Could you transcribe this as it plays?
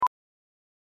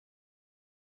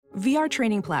VR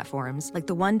training platforms, like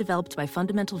the one developed by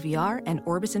Fundamental VR and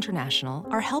Orbis International,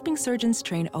 are helping surgeons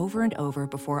train over and over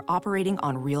before operating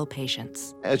on real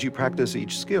patients. As you practice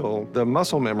each skill, the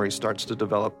muscle memory starts to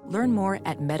develop. Learn more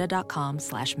at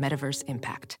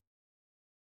meta.com/metaverseimpact.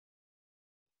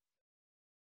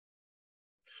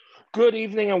 Good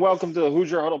evening and welcome to the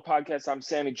Hoosier Huddle podcast. I'm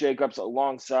Sammy Jacobs.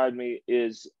 Alongside me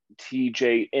is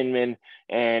TJ Inman,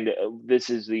 and this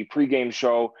is the pregame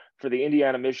show for the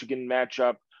Indiana-Michigan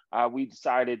matchup. We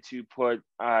decided to put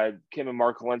Kim and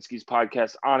Mark Kalinsky's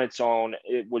podcast on its own.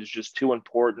 It was just too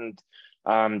important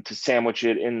to sandwich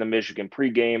it in the Michigan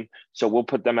pregame, so we'll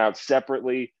put them out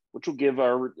separately, which will give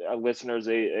our listeners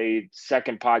a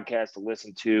second podcast to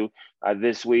listen to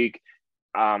this week.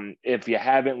 If you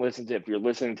haven't listened to, if you're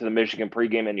listening to the Michigan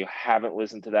pregame and you haven't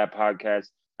listened to that podcast,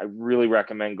 I really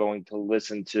recommend going to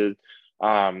listen to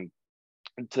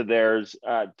theirs,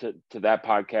 to that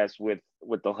podcast with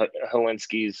the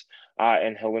Helinskys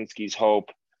and Helinskys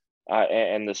Hope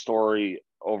and the story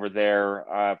over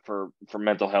there for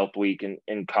Mental Health Week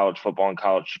in college football and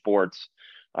college sports.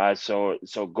 So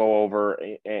go over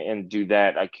and do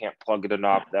that. I can't plug it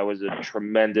enough. That was a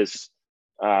tremendous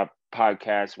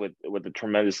podcast with a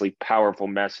tremendously powerful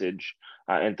message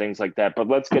and things like that. But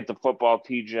let's get to football,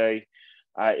 TJ.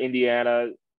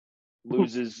 Indiana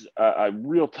loses a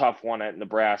real tough one at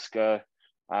Nebraska,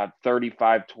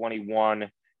 35-21.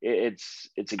 It's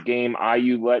a game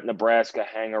IU let Nebraska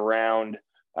hang around.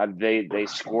 They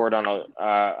scored on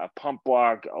a pump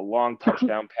block, a long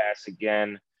touchdown pass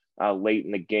again late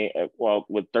in the game. Well,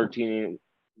 with 13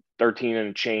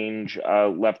 and change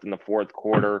left in the fourth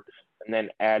quarter, and then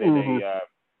added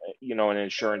an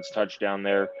insurance touchdown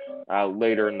there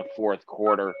later in the fourth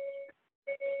quarter.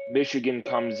 Michigan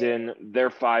comes in, they're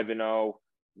 5-0.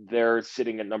 They're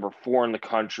sitting at number 4 in the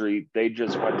country. They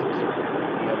just went to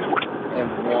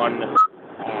and won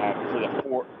for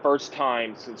the first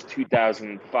time since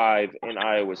 2005 in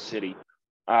Iowa City.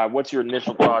 What's your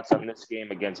initial thoughts on this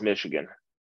game against Michigan?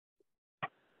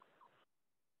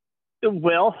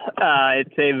 Well,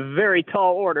 it's a very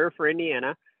tall order for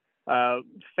Indiana.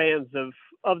 Fans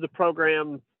of the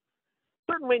program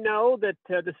certainly know that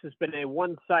this has been a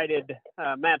one-sided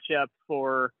matchup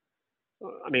for,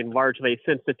 largely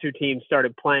since the two teams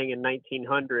started playing in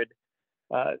 1900.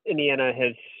 Indiana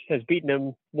has beaten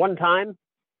them one time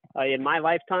in my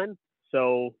lifetime,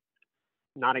 so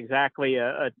not exactly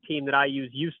a team that I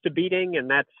used to beating,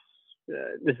 and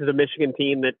this is a Michigan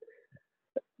team that,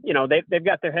 they've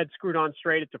got their heads screwed on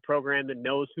straight. It's a program that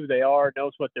knows who they are,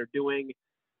 knows what they're doing.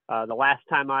 The last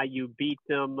time IU beat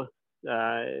them,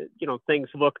 things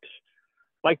looked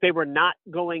like they were not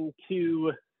going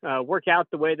to work out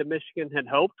the way that Michigan had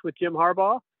hoped with Jim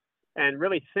Harbaugh. And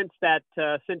really since that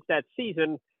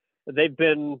season, they've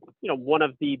been, one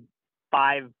of the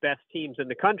 5 best teams in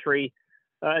the country.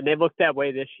 And they looked that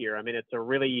way this year. It's a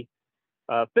really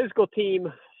physical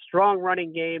team, strong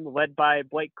running game led by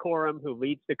Blake Corum, who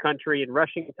leads the country in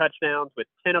rushing touchdowns with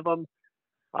 10 of them.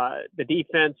 The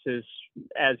defense is,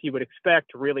 as you would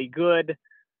expect, really good.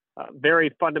 Very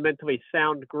fundamentally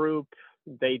sound group.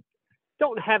 They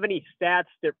don't have any stats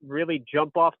that really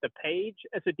jump off the page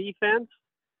as a defense.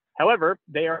 However,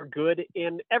 they are good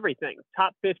in everything.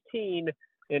 Top 15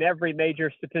 in every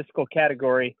major statistical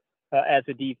category as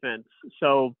a defense.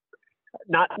 So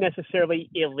not necessarily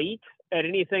elite at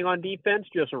anything on defense,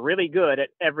 just really good at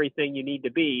everything you need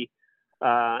to be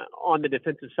on the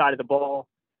defensive side of the ball.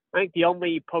 I think the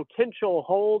only potential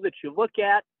hole that you look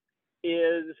at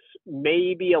is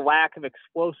maybe a lack of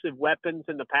explosive weapons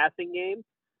in the passing game.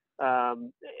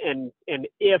 And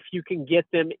if you can get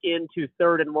them into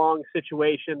third and long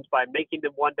situations by making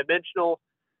them one-dimensional,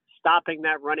 stopping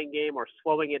that running game or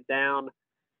slowing it down,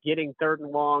 getting third and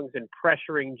longs and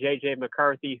pressuring J.J.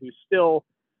 McCarthy, who's still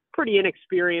pretty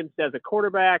inexperienced as a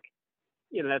quarterback,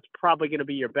 that's probably going to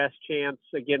be your best chance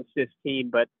against this team.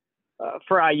 But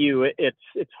for IU,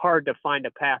 it's hard to find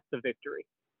a path to victory.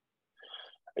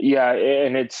 Yeah,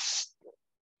 and it's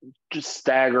just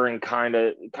staggering, kind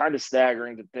of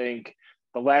staggering to think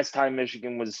the last time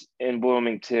Michigan was in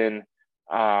Bloomington,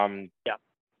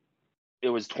 it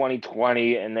was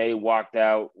 2020, and they walked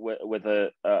out with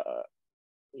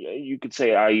you could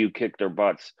say IU kicked their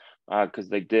butts because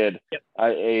they did. Yep.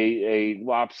 A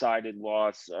lopsided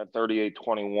loss,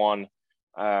 38-21,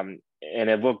 and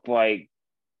it looked like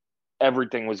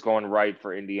everything was going right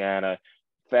for Indiana.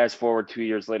 Fast forward 2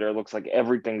 years later, it looks like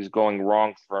everything's going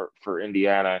wrong for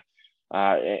Indiana.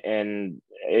 And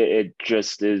it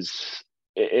just is,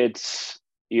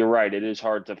 you're right. It is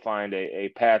hard to find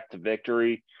a path to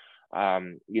victory.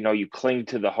 You cling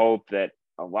to the hope that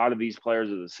a lot of these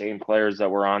players are the same players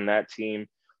that were on that team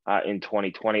in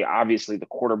 2020. Obviously, the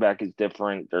quarterback is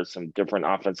different. There's some different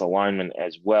offensive linemen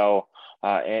as well,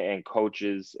 and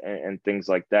coaches and things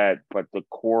like that. But the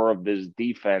core of this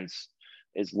defense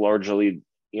is largely,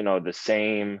 the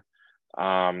same,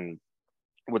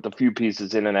 with a few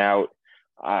pieces in and out.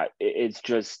 It's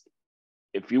just,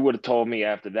 if you would have told me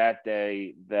after that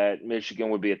day that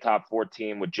Michigan would be a top 4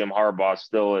 team with Jim Harbaugh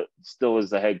still as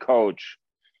the head coach,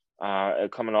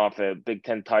 coming off a Big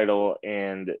Ten title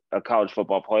and a college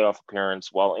football playoff appearance,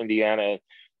 while Indiana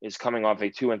is coming off a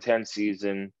 2-10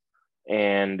 season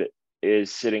and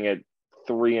is sitting at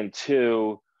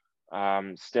 3-2,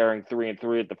 staring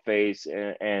 3-3 at the face,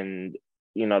 and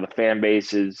the fan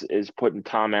base is putting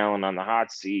Tom Allen on the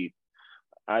hot seat.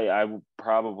 I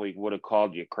probably would have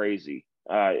called you crazy.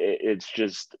 It's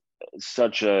just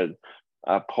such a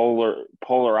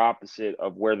polar opposite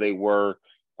of where they were,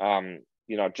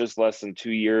 just less than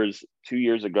 2 years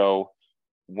ago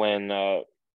when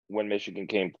Michigan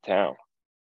came to town.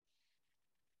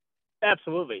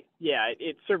 Absolutely. Yeah,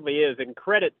 it certainly is. And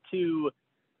credit to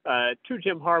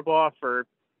Jim Harbaugh for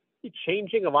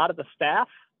changing a lot of the staff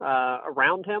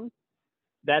around him.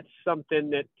 That's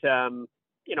something that,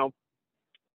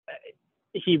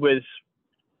 he was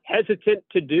hesitant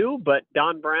to do, but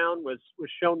Don Brown was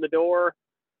shown the door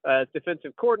as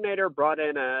defensive coordinator, brought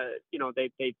in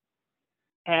they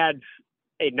had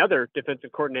another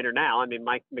defensive coordinator now. I mean,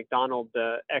 Mike McDonald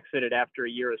exited after a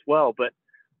year as well, but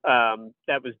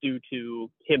that was due to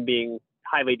him being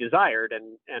highly desired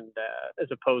and as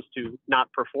opposed to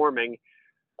not performing.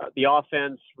 The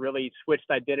offense really switched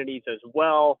identities as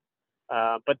well,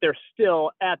 but they're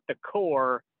still at the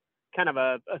core kind of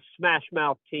a smash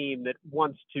mouth team that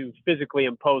wants to physically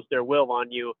impose their will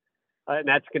on you. And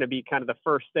that's going to be kind of the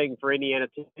first thing for Indiana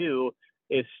to do,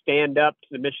 is stand up to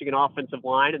the Michigan offensive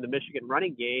line and the Michigan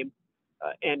running game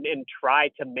and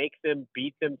try to make them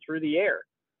beat them through the air.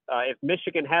 If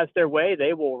Michigan has their way,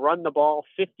 they will run the ball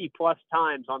 50 plus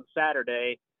times on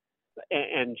Saturday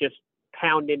and just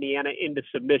pound Indiana into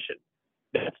submission.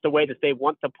 That's the way that they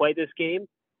want to play this game.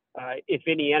 If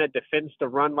Indiana defends the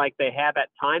run like they have at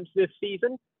times this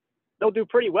season, they'll do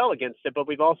pretty well against it. But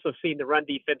we've also seen the run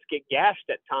defense get gashed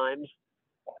at times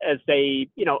as they,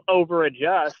 over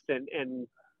adjust and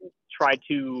try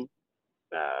to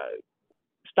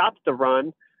stop the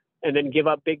run and then give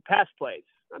up big pass plays.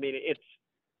 I mean,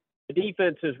 the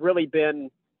defense has really been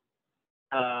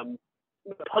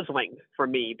puzzling for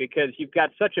me, because you've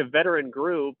got such a veteran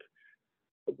group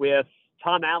with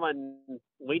Tom Allen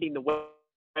leading the way,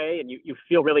 and you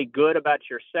feel really good about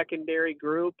your secondary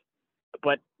group,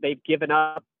 but they've given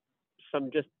up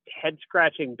some just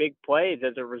head-scratching big plays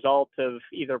as a result of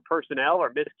either personnel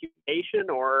or miscommunication,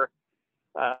 or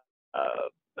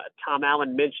Tom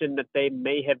Allen mentioned that they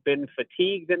may have been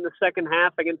fatigued in the second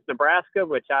half against Nebraska,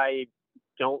 which I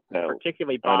don't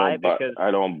particularly buy, because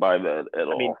I don't buy that at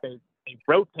all. I mean, they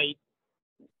rotate.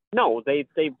 No, they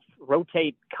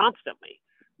rotate constantly.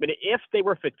 I mean, if they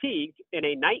were fatigued in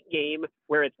a night game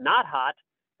where it's not hot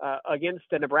against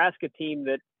a Nebraska team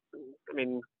that, I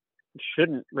mean,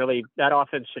 that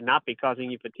offense should not be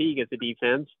causing you fatigue as a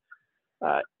defense.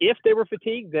 If they were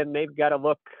fatigued, then they've got to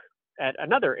look at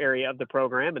another area of the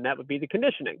program, and that would be the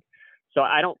conditioning. So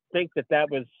I don't think that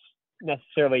was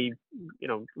necessarily,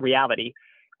 reality.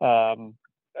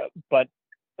 But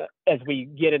as we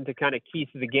get into kind of keys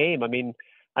to the game, I mean,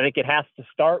 I think it has to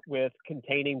start with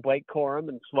containing Blake Corum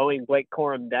and slowing Blake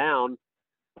Corum down.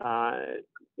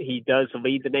 He does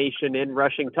lead the nation in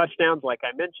rushing touchdowns, like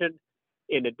I mentioned.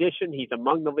 In addition, he's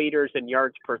among the leaders in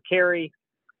yards per carry.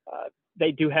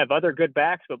 They do have other good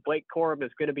backs, but Blake Corum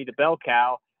is going to be the bell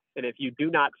cow. And if you do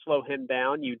not slow him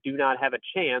down, you do not have a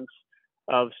chance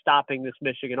of stopping this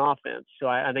Michigan offense. So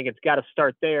I think it's got to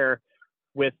start there,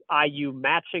 with IU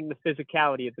matching the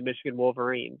physicality of the Michigan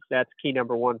Wolverines. That's key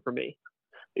number one for me.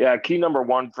 Yeah, key number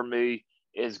one for me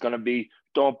is going to be,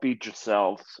 don't beat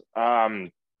yourselves. I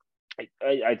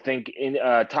think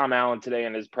Tom Allen today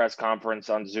in his press conference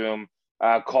on Zoom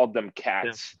called them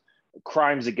cats,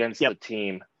 crimes against the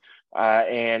team.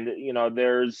 And,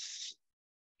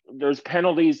 there's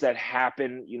penalties that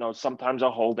happen. Sometimes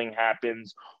a holding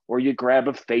happens, or you grab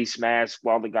a face mask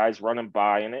while the guy's running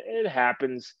by, and it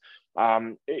happens.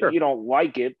 Sure. You don't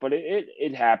like it, but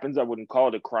it happens. I wouldn't call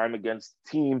it a crime against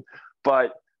the team,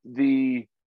 but the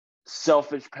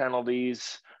selfish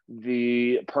penalties,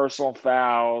 the personal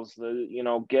fouls,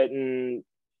 getting,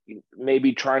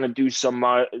 maybe trying to do so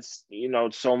much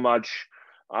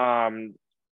on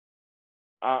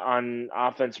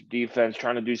offensive defense,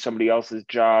 trying to do somebody else's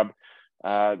job,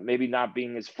 maybe not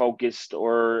being as focused,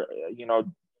 or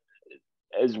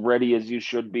as ready as you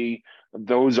should be,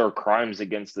 those are crimes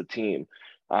against the team.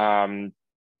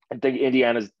 I think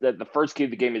Indiana's the first key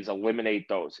of the game is eliminate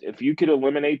those. If you could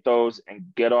eliminate those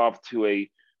and get off to a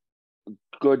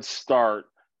good start,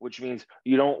 which means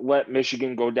you don't let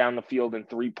Michigan go down the field in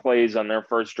 3 plays on their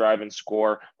first drive and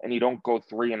score, and you don't go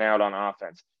 3 and out on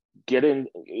offense. Get in,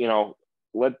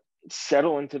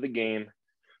 settle into the game.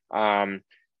 I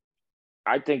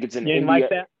think it's an You didn't like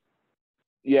that?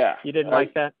 Yeah. You didn't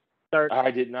like that start?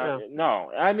 I did not.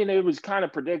 No. I mean, it was kind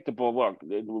of predictable. Look,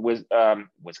 it was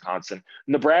Wisconsin.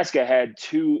 Nebraska had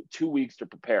two weeks to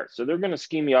prepare. So they're going to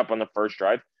scheme you up on the first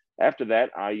drive. After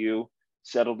that, IU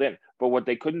settled in. But what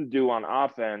they couldn't do on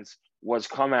offense was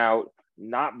come out,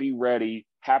 not be ready,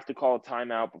 have to call a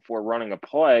timeout before running a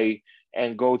play,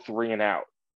 and go 3 and out.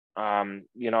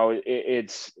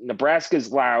 It's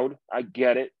Nebraska's loud. I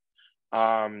get it.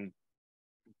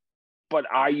 But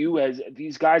IU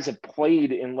these guys have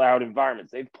played in loud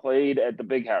environments. They've played at the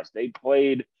Big House. They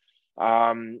played,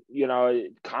 Connor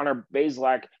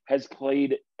Bazelak has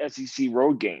played SEC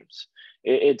road games.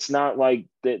 It's not like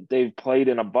that they've played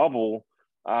in a bubble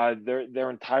their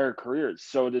entire careers.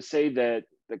 So to say that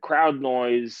the crowd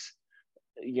noise,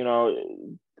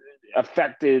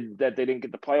 affected that they didn't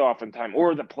get the playoff in time,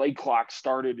 or the play clock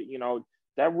started,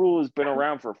 that rule has been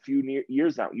around for a few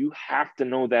years now. You have to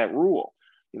know that rule.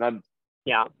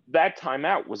 Yeah, that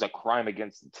timeout was a crime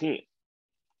against the team.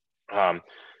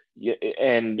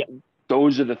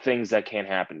 Those are the things that can't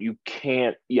happen. You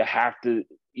have to,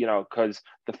 because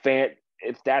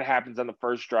if that happens on the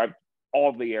first drive,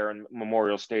 all the air in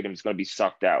Memorial Stadium is going to be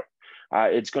sucked out.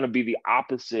 It's going to be the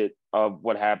opposite of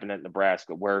what happened at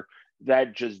Nebraska, where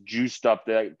that just juiced up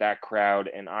that crowd,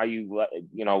 and IU,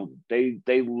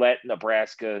 they let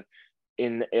Nebraska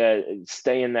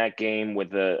stay in that game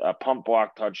with a pump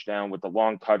block touchdown, with a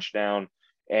long touchdown,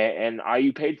 and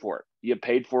IU paid for it. You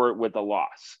paid for it with a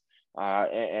loss,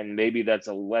 and maybe that's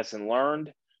a lesson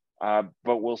learned,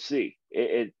 but we'll see.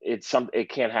 It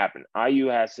can't happen. IU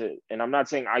has to, and I'm not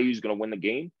saying IU is going to win the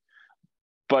game,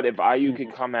 but if IU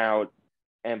could come out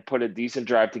and put a decent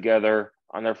drive together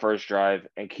on their first drive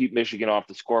and keep Michigan off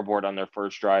the scoreboard on their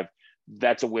first drive,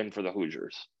 that's a win for the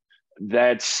Hoosiers.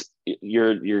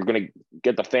 You're going to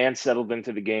get the fans settled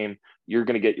into the game. You're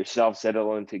going to get yourself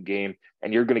settled into the game,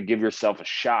 and you're going to give yourself a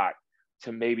shot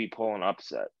to maybe pull an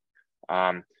upset.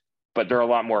 But there are a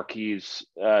lot more keys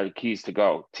to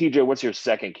go. TJ, what's your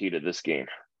second key to this game?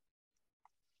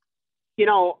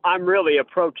 I'm really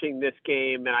approaching this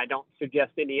game, and I don't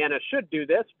suggest Indiana should do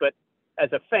this, but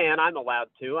as a fan, I'm allowed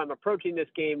to. I'm approaching this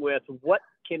game with what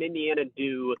can Indiana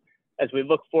do as we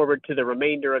look forward to the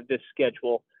remainder of this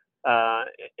schedule.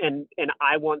 And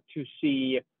I want to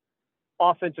see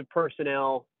offensive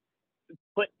personnel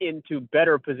put into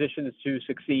better positions to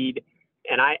succeed.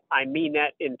 And I mean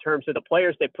that in terms of the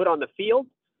players they put on the field.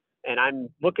 And I'm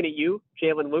looking at you,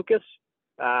 Jalen Lucas,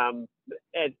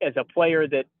 as a player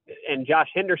and Josh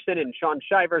Henderson and Sean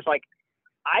Shivers. Like,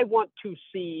 I want to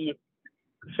see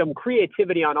some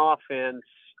creativity on offense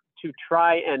to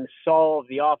try and solve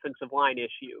the offensive line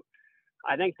issue.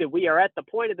 I think that we are at the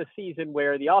point of the season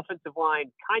where the offensive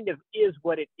line kind of is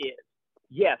what it is.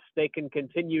 Yes, they can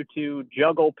continue to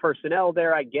juggle personnel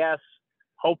there, I guess.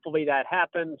 Hopefully that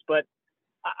happens. But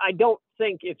I don't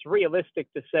think it's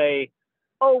realistic to say,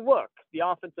 oh, look, the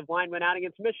offensive line went out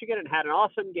against Michigan and had an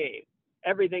awesome game.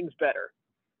 Everything's better.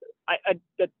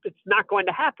 It's not going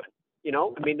to happen.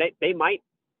 I mean, they might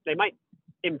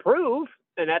improve,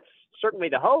 and that's certainly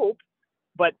the hope.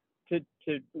 But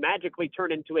to magically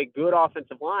turn into a good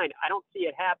offensive line, I don't see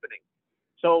it happening.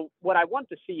 So what I want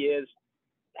to see is,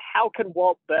 how can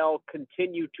Walt Bell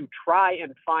continue to try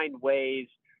and find ways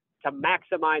to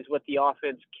maximize what the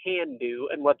offense can do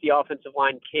and what the offensive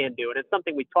line can do? And it's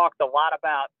something we talked a lot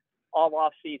about all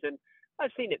off season.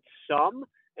 I've seen it some,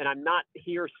 and I'm not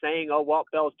here saying, oh, Walt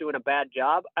Bell's doing a bad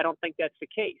job. I don't think that's the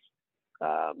case.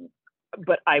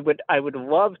 But I would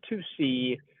love to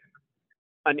see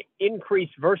an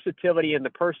increased versatility in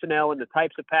the personnel and the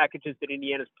types of packages that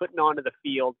Indiana's putting onto the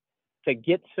field to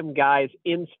get some guys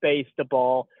in space the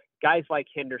ball, guys like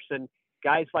Henderson,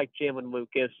 guys like Jalen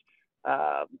Lucas.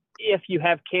 If you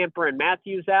have Camper and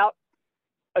Matthews out,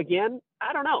 again,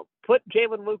 I don't know, put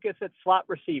Jalen Lucas at slot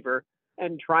receiver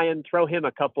and try and throw him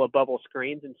a couple of bubble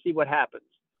screens and see what happens.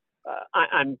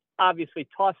 I'm obviously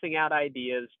tossing out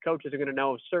ideas. Coaches are going to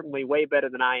know certainly way better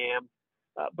than I am.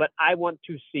 But I want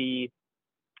to see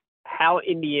how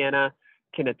Indiana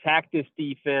can attack this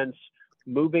defense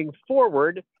moving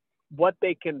forward, what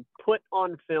they can put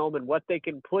on film and what they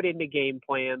can put into game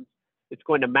plans. It's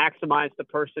going to maximize the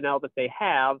personnel that they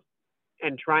have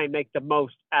and try and make the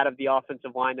most out of the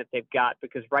offensive line that they've got.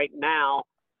 Because right now,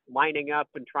 lining up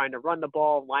and trying to run the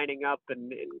ball, lining up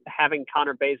and having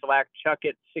Connor Bazelak chuck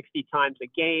it 60 times a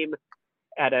game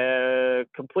at a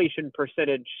completion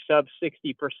percentage sub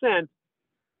 60%,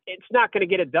 it's not going to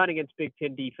get it done against Big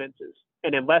Ten defenses.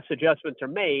 And unless adjustments are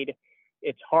made,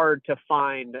 it's hard to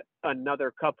find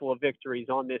another couple of victories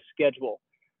on this schedule.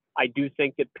 I do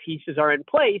think that pieces are in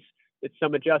place, that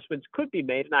some adjustments could be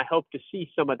made, and I hope to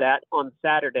see some of that on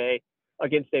Saturday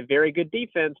against a very good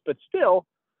defense, but still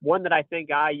one that I think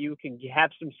IU can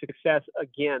have some success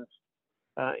against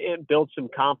and build some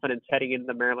confidence heading into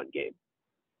the Maryland game.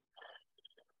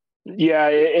 Yeah,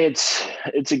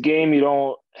 it's a game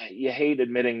you hate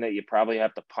admitting that you probably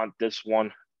have to punt this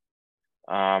one,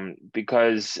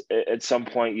 because at some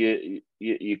point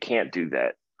you can't do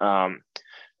that.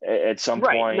 At some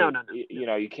point, No.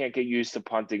 You can't get used to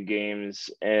punting games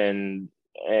and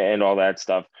all that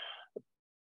stuff.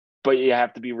 But you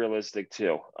have to be realistic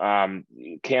too.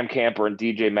 Cam Camper and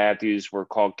DJ Matthews were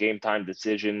called game time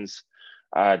decisions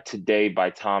today by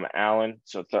Tom Allen.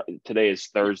 So today is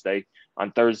Thursday.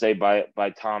 On Thursday by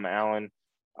Tom Allen.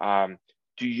 And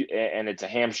it's a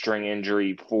hamstring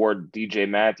injury for DJ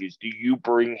Matthews. Do you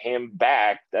bring him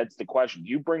back? That's the question.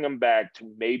 Do you bring him back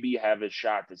to maybe have a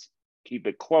shot to keep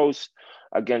it close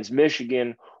against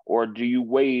Michigan, or do you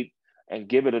wait and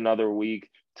give it another week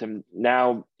to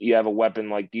now you have a weapon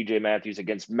like DJ Matthews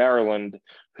against Maryland,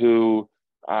 who,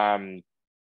 they're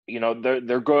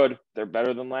good. They're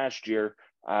better than last year,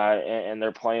 and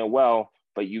they're playing well.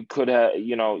 But you could have,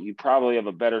 you probably have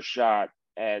a better shot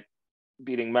at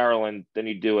beating Maryland than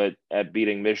you do at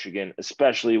beating Michigan,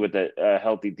 especially with a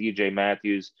healthy DJ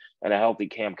Matthews and a healthy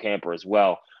Cam Camper as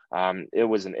well. It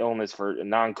was a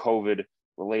non-COVID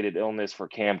related illness for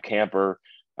Cam Camper.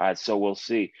 So we'll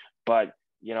see. But,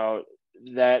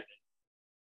 that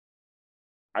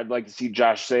I'd like to see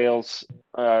Josh Sales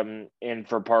in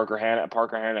for Parker Hanna.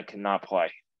 Parker Hanna cannot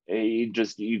play.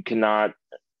 You cannot.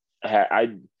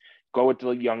 I'd go with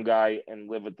the young guy and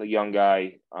live with the young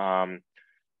guy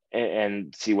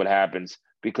and see what happens,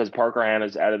 because Parker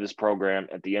Hanna's out of this program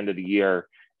at the end of the year.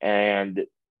 And,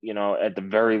 at the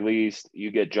very least, you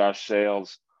get Josh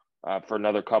Sales for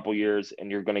another couple years,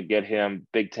 and you're going to get him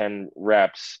Big Ten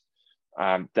reps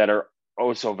that are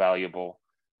so valuable,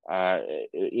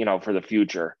 for the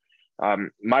future.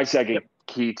 My second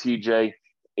key, TJ,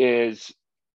 is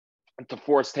to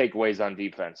force takeaways on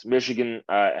defense. Michigan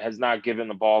has not given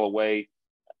the ball away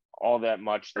all that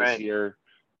much this year,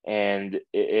 and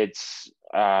it's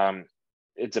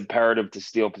imperative to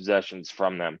steal possessions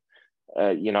from them.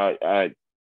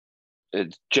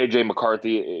 It's JJ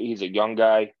McCarthy. He's a young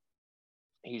guy.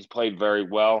 He's played very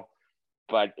well,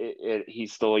 but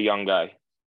he's still a young guy.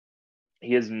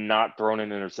 He has not thrown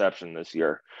an interception this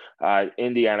year.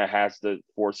 Indiana has to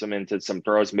force him into some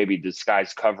throws, maybe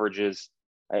disguise coverages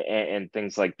and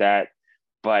things like that.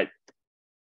 But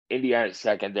Indiana's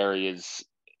secondary is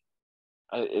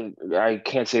I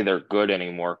can't say they're good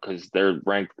anymore because they're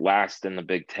ranked last in the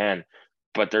Big Ten,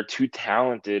 but they're too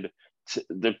talented.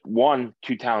 They're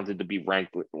too talented to be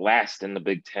ranked last in the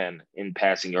Big Ten in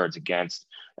passing yards against,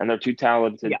 and they're too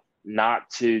talented not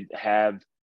to have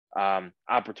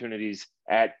opportunities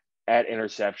at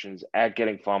interceptions, at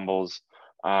getting fumbles,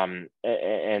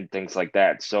 and things like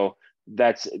that. So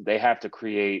they have to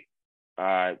create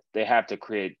the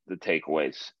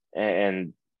takeaways,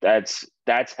 and that's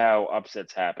how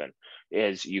upsets happen.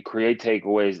 Is you create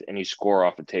takeaways and you score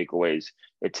off of takeaways.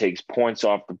 It takes points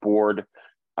off the board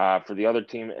for the other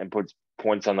team and puts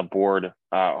points on the board,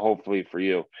 hopefully for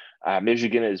you.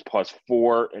 Michigan is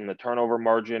 +4 in the turnover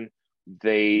margin.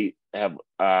 They have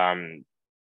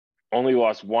only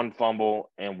lost one fumble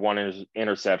and one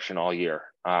interception all year.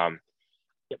 And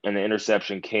the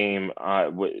interception came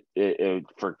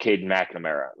for Caden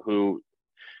McNamara, who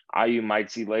IU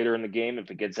might see later in the game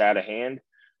if it gets out of hand.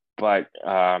 But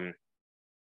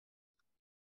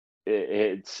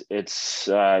it's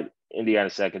Indiana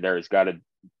secondary's got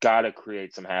to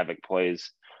create some havoc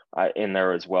plays in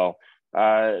there as well.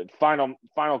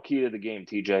 Final key to the game,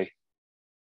 TJ.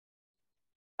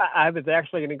 I was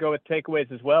actually going to go with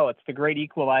takeaways as well. It's the great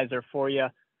equalizer for you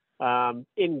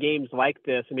in games like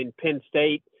this. I mean, Penn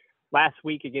State last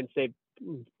week against a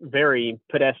very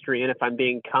pedestrian, if I'm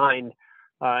being kind,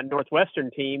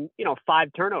 Northwestern team,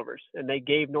 5 turnovers, and they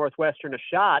gave Northwestern a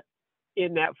shot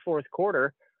in that fourth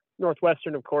quarter.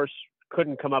 Northwestern, of course,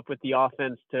 couldn't come up with the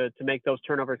offense to make those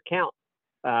turnovers count.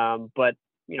 But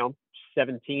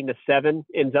 17-7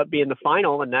 ends up being the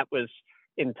final, and that was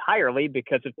entirely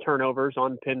because of turnovers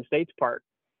on Penn State's part.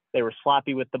 They were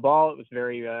sloppy with the ball. It was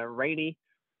very rainy.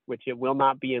 which it will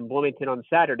not be in Bloomington on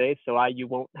Saturday, so IU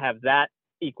won't have that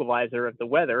equalizer of the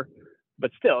weather.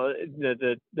 But still,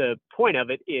 the point of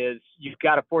it is you've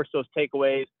got to force those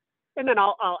takeaways, and then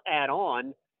I'll add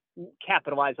on,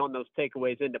 capitalize on those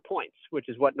takeaways into points, which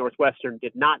is what Northwestern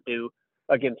did not do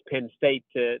against Penn State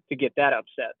to get that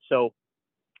upset. So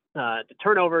the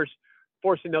turnovers,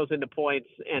 forcing those into points,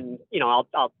 and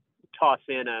I'll toss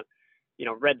in a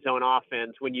red zone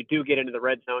offense. When you do get into the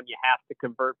red zone, you have to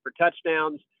convert for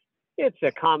touchdowns. It's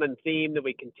a common theme that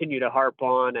we continue to harp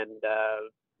on, and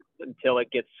until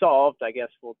it gets solved, I guess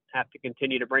we'll have to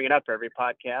continue to bring it up every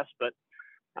podcast. But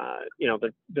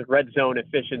the red zone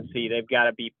efficiency, they've got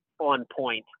to be on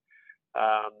point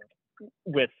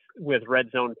with red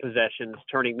zone possessions,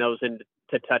 turning those into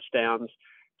touchdowns.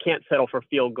 Can't settle for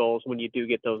field goals when you do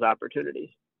get those opportunities.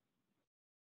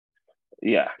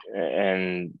 Yeah,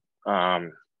 and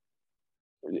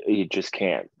you just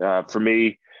can't. For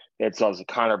me, it's also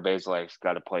Connor Bazelak's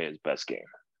got to play his best game,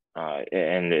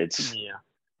 and it's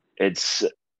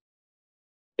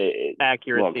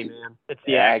accuracy, man. It's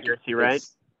the accuracy, right?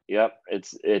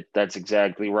 That's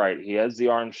exactly right. He has the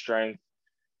arm strength.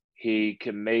 He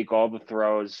can make all the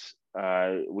throws.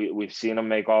 We've seen him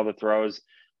make all the throws,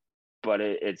 but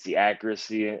it's the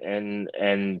accuracy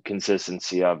and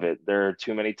consistency of it. There are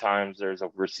too many times there's a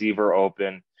receiver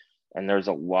open, and there's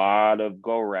a lot of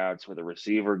go routes where the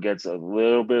receiver gets a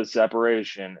little bit of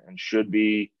separation and should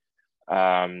be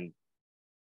a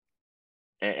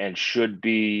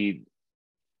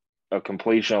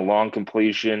completion, a long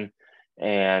completion,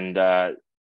 and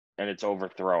it's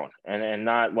overthrown, and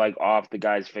not like off the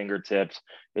guy's fingertips.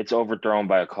 It's overthrown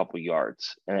by a couple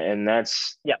yards, and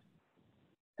that's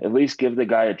at least give the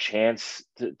guy a chance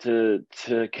to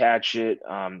catch it.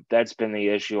 That's been the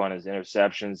issue on his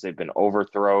interceptions. They've been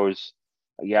overthrows.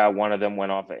 Yeah, one of them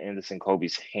went off of Anderson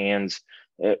Kobe's hands.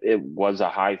 It was a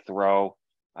high throw.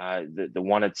 The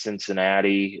one at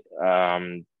Cincinnati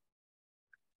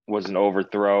was an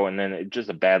overthrow, and then just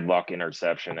a bad luck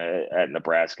interception at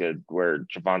Nebraska where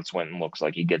Javon Swinton looks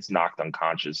like he gets knocked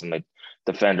unconscious, and the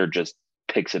defender just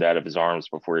picks it out of his arms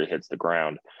before he hits the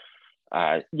ground.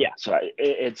 So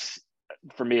it's,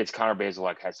 for me, it's Connor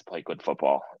Bazelak has to play good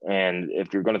football. And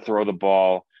if you're going to throw the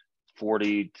ball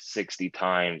 40 to 60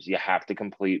 times, you have to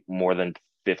complete more than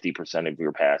 50% of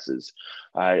your passes.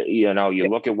 You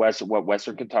look at what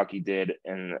Western Kentucky did,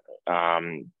 and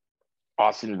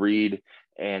Austin Reed,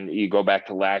 and you go back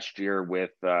to last year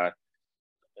with their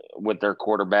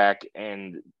quarterback,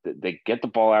 and they get the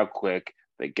ball out quick.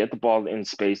 They get the ball in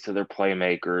space to their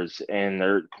playmakers, and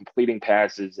they're completing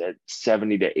passes at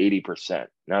 70 to 80%.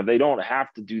 Now, they don't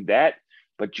have to do that,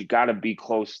 but you got to be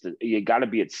you got to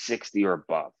be at 60 or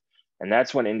above. And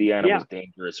that's when Indiana was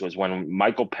dangerous, was when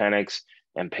Michael Penix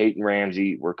and Peyton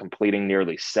Ramsey were completing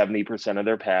nearly 70% of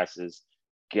their passes,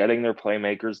 getting their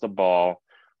playmakers the ball,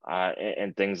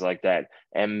 and things like that.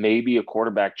 And maybe a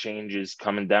quarterback change is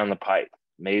coming down the pipe.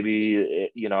 Maybe,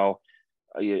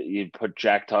 you put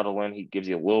Jack Tuttle in, he gives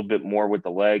you a little bit more with the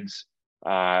legs.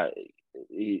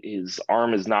 His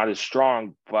arm is not as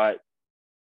strong, but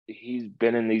he's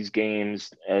been in these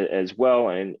games as well,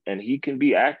 and he can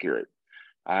be accurate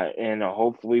and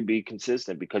hopefully be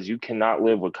consistent, because you cannot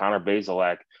live with Connor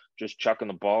Bazelak just chucking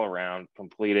the ball around,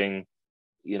 completing,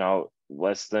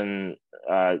 less than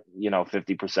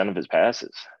 50% of his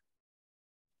passes.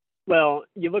 Well,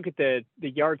 you look at the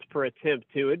yards per attempt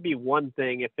too. It'd be one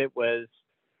thing if it was,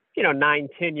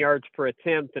 9-10 yards per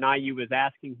attempt, and IU was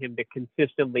asking him to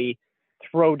consistently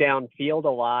throw downfield a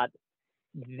lot.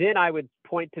 Then I would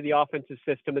point to the offensive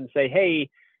system and say, hey,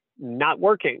 not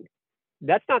working.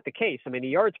 That's not the case. I mean, the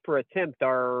yards per attempt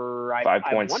are 5.7.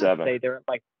 I want to say they're at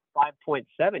like 5.7.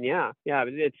 Yeah,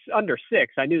 it's under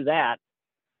 6. I knew that.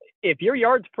 If your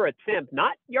yards per attempt,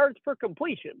 not yards per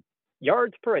completion,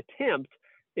 yards per attempt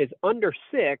is under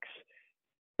 6,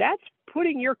 that's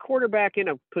putting your quarterback in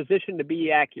a position to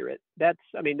be accurate. That's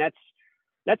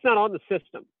not on the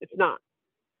system. It's not.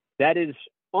 That is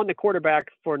on the quarterback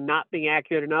for not being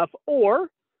accurate enough, or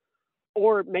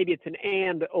maybe it's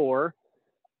an or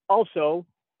also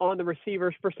on the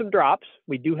receivers for some drops.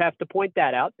 We do have to point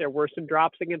that out. There were some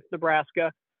drops against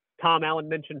Nebraska. Tom Allen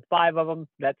mentioned 5 of them.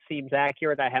 That seems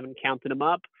accurate. I haven't counted them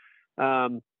up.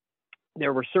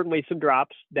 There were certainly some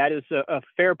drops. That is a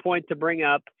fair point to bring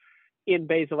up in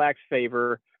Bazelak's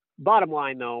favor. Bottom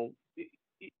line, though,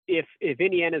 if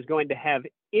Indiana is going to have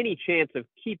any chance of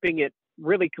keeping it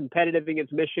really competitive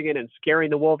against Michigan and scaring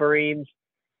the Wolverines,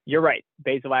 you're right.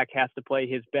 Bazelak has to play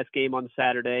his best game on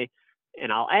Saturday.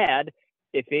 And I'll add,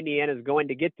 if Indiana is going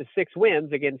to get to 6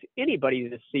 wins against anybody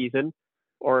this season,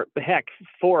 or heck,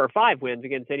 4 or 5 wins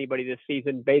against anybody this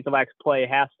season. Basilac's play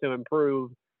has to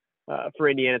improve for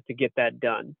Indiana to get that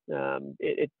done.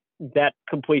 That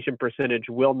completion percentage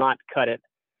will not cut it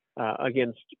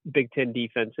against Big Ten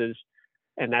defenses.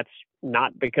 And that's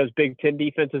not because Big Ten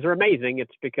defenses are amazing.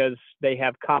 It's because they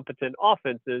have competent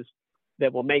offenses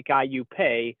that will make IU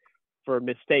pay for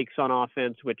mistakes on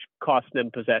offense, which cost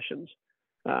them possessions.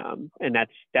 And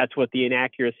that's what the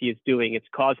inaccuracy is doing. It's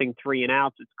causing 3 and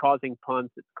outs. It's causing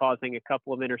punts. It's causing a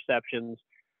couple of interceptions,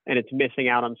 and it's missing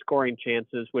out on scoring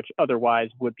chances, which otherwise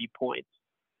would be points.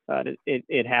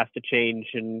 It has to change.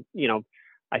 And,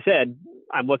 I said,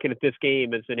 I'm looking at this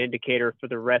game as an indicator for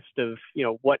the rest of,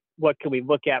 what can we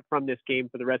look at from this game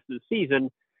for the rest of the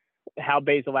season? How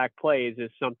Basilac plays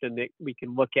is something that we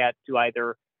can look at to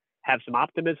either have some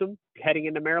optimism heading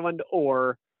into Maryland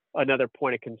or another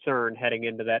point of concern heading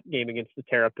into that game against the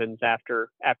Terrapins after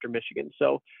Michigan.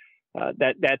 So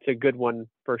that's a good one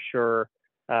for sure.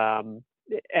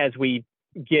 As we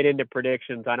get into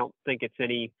predictions, I don't think it's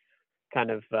any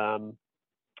kind of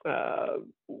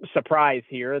surprise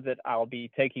here that I'll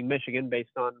be taking Michigan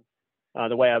based on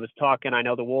the way I was talking. I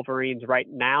know the Wolverines right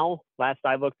now, last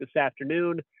I looked this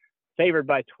afternoon, favored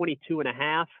by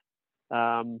 22.5.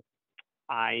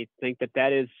 I think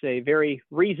that is a very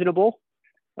reasonable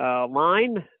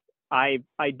line. I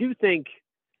do think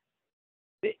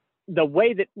the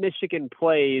way that Michigan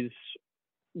plays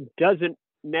doesn't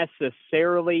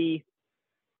necessarily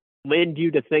lend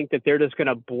you to think that they're just going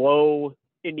to blow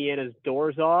Indiana's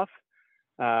doors off.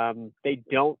 They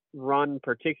don't run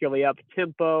particularly up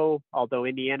tempo, although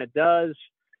Indiana does.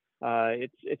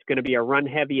 It's going to be a run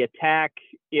heavy attack.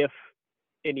 If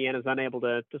Indiana's unable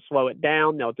to slow it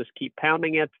down, they'll just keep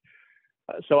pounding it.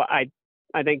 So I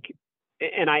think,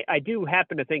 and I do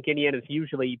happen to think Indiana's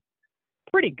usually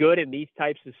pretty good in these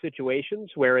types of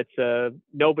situations where it's a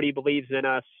nobody believes in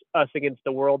us against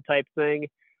the world type thing.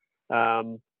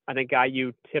 I think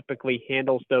IU typically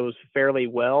handles those fairly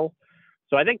well.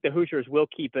 So I think the Hoosiers will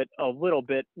keep it a little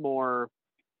bit more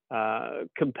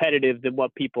competitive than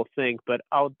what people think, but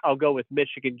I'll go with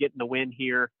Michigan getting the win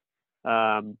here.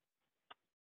 I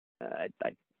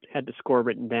had the score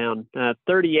written down,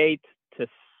 38-16.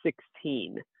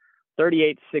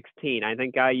 38-16. I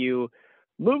think IU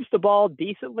moves the ball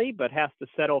decently, but has to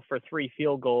settle for 3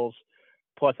 field goals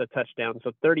plus a touchdown.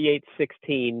 So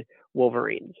 38-16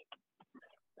 Wolverines.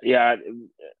 Yeah,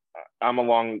 I'm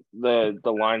along the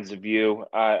lines of you.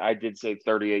 I did say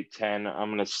 38-10. I'm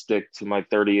going to stick to my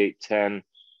 38-10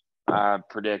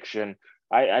 prediction.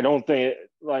 I don't think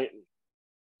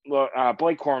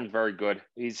Blake Corum's very good.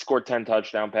 He's scored 10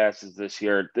 touchdown passes this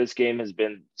year. This game has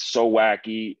been so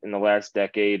wacky in the last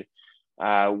decade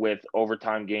with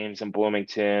overtime games in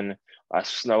Bloomington, a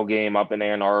snow game up in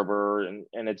Ann Arbor, and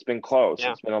it's been close.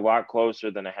 Yeah. It's been a lot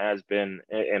closer than it has been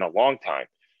in a long time.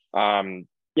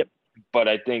 But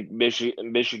I think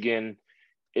Michigan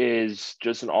is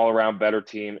just an all-around better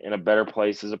team in a better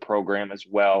place as a program as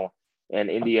well. And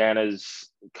Indiana's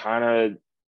kind of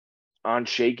on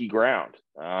shaky ground.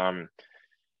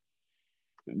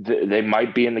 They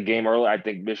might be in the game early. I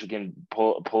think Michigan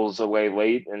pulls away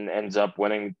late and ends up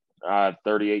winning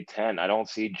 38-10. I don't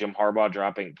see Jim Harbaugh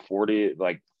dropping 40,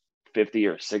 like 50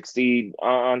 or 60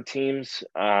 on teams.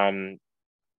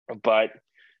 But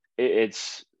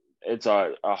it's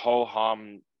a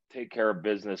ho-hum, take care of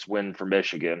business win for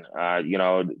Michigan.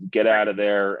 Get out of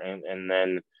there and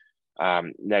then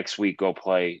next week go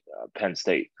play Penn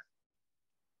State.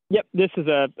 Yep, this is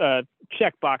a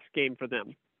checkbox game for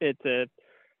them. It's a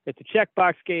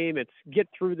checkbox game. It's get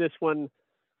through this one,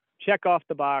 check off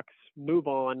the box, move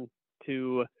on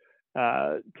to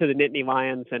the Nittany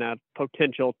Lions and a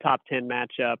potential top 10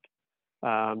 matchup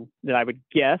that I would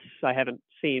guess, I haven't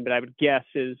seen, but I would guess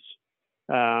is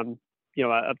a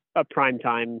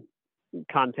primetime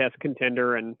contest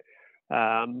contender and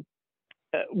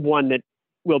one that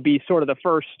will be sort of the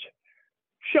first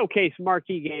showcase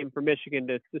marquee game for Michigan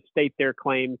to state their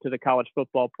claim to the college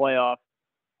football playoff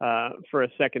for a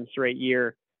second straight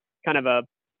year. Kind of a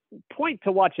point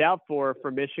to watch out for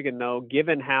Michigan, though,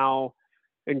 given how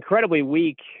incredibly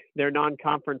weak their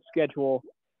non-conference schedule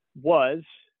was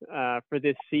for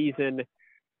this season,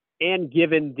 and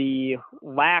given the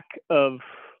lack of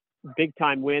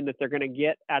big-time win that they're going to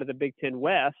get out of the Big Ten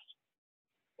West,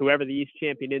 whoever the East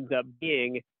champion ends up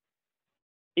being.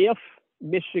 If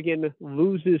Michigan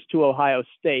loses to Ohio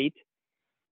State,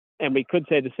 and we could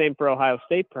say the same for Ohio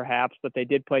State perhaps, but they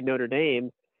did play Notre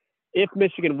Dame. If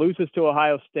Michigan loses to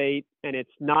Ohio State and it's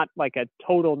not like a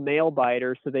total nail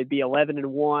biter, so they'd be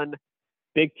 11-1,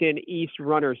 Big Ten East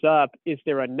runners up, is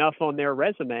there enough on their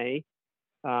resume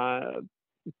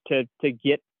to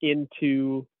get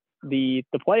into the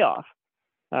playoff.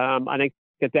 I think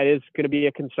that is going to be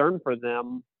a concern for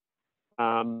them,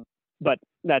 but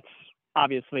that's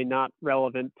obviously not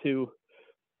relevant to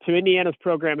Indiana's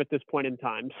program at this point in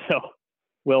time. So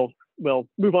we'll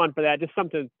move on for that. Just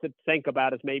something to think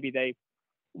about is maybe they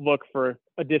look for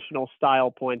additional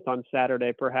style points on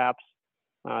Saturday, perhaps,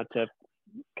 to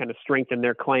kind of strengthen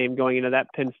their claim going into that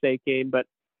Penn State game. But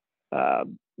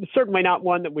certainly not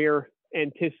one that we're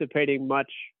anticipating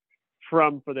much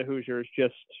from for the Hoosiers.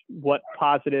 Just what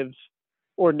positives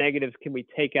or negatives can we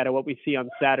take out of what we see on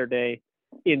Saturday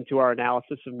into our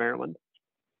analysis of Maryland?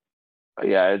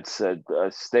 Yeah, it's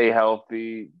stay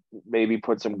healthy, maybe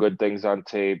put some good things on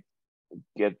tape,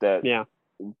 get that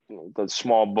the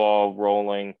small ball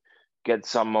rolling, get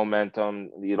some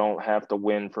momentum. You don't have to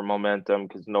win for momentum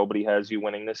because nobody has you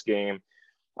winning this game,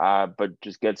 but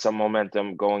just get some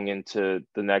momentum going into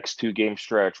the next 2-game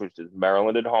stretch, which is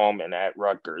Maryland at home and at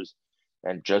Rutgers.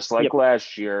 And just like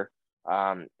last year,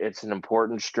 it's an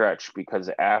important stretch because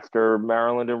after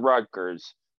Maryland and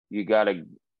Rutgers, you got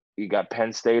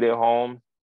Penn State at home.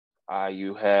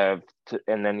 And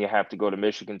then you have to go to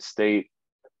Michigan State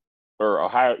or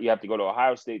Ohio. You have to go to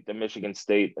Ohio State, then Michigan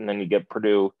State, and then you get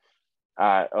Purdue,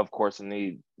 of course, in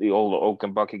the old Oak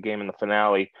and Bucket game in the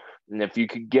finale. And if you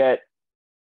could get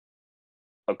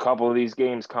a couple of these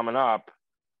games coming up,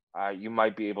 you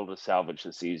might be able to salvage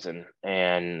the season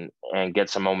and get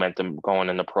some momentum going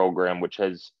in the program, which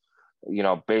has,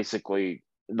 basically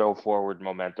no forward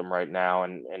momentum right now,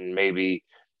 and maybe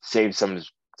save some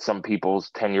people's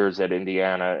tenures at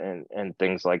Indiana and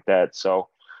things like that. So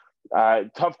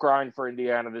tough grind for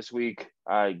Indiana this week.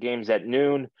 Games at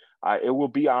noon. It will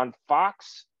be on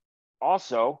Fox.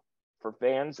 Also, for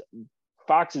fans,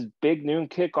 Fox's big noon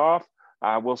kickoff.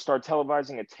 We'll start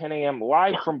televising at 10 a.m.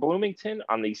 live from Bloomington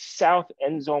on the South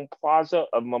End Zone Plaza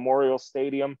of Memorial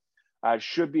Stadium.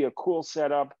 Should be a cool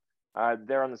setup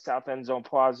there on the South End Zone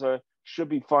Plaza. Should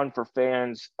be fun for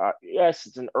fans. Yes,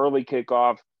 it's an early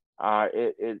kickoff.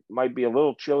 It might be a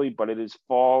little chilly, but it is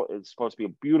fall. It's supposed to be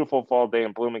a beautiful fall day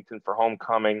in Bloomington for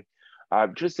homecoming.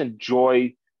 Just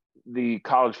enjoy the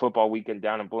college football weekend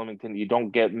down in Bloomington. You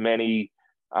don't get many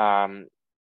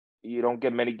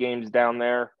games down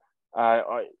there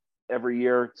every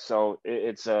year, so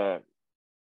it's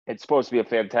supposed to be a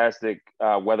fantastic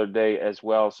weather day as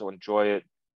well. So enjoy it,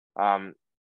 and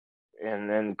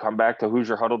then come back to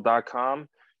HoosierHuddle.com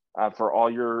for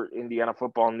all your Indiana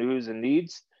football news and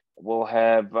needs. We'll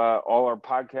have all our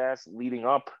podcasts leading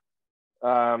out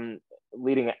of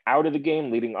the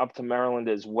game, leading up to Maryland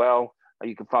as well.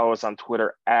 You can follow us on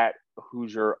Twitter at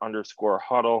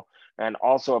Hoosier_Huddle. And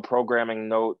also a programming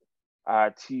note,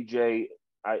 TJ,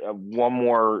 one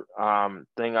more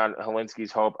thing on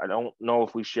Helinski's Hope. I don't know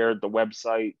if we shared the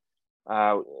website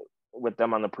with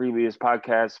them on the previous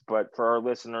podcast, but for our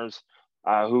listeners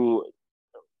who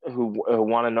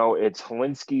want to know, it's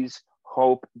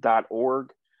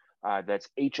helinskishope.org. That's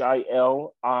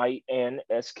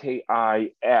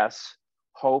HILINSKIS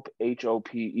Hope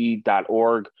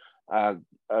HOPE.org. A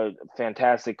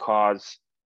fantastic cause,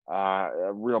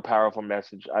 a real powerful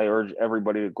message. I urge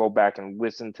everybody to go back and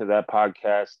listen to that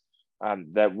podcast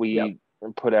that we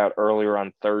put out earlier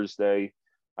on Thursday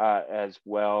as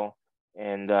well.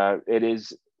 And it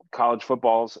is college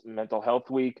football's mental health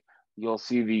week. You'll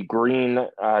see the green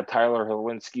Tyler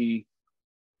Helinski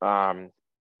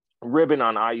ribbon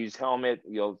on IU's helmet.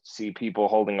 You'll see people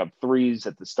holding up threes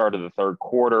at the start of the third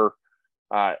quarter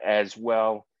as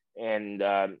well, and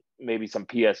maybe some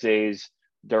PSAs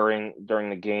during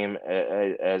the game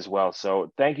as well.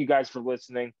 So thank you guys for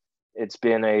listening. It's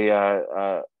been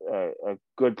a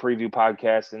good preview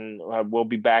podcast, and we'll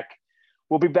be back.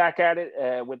 We'll be back at it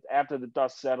with after the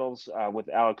dust settles with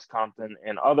Alex Compton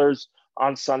and others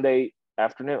on Sunday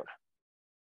afternoon.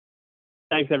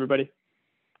 Thanks, everybody.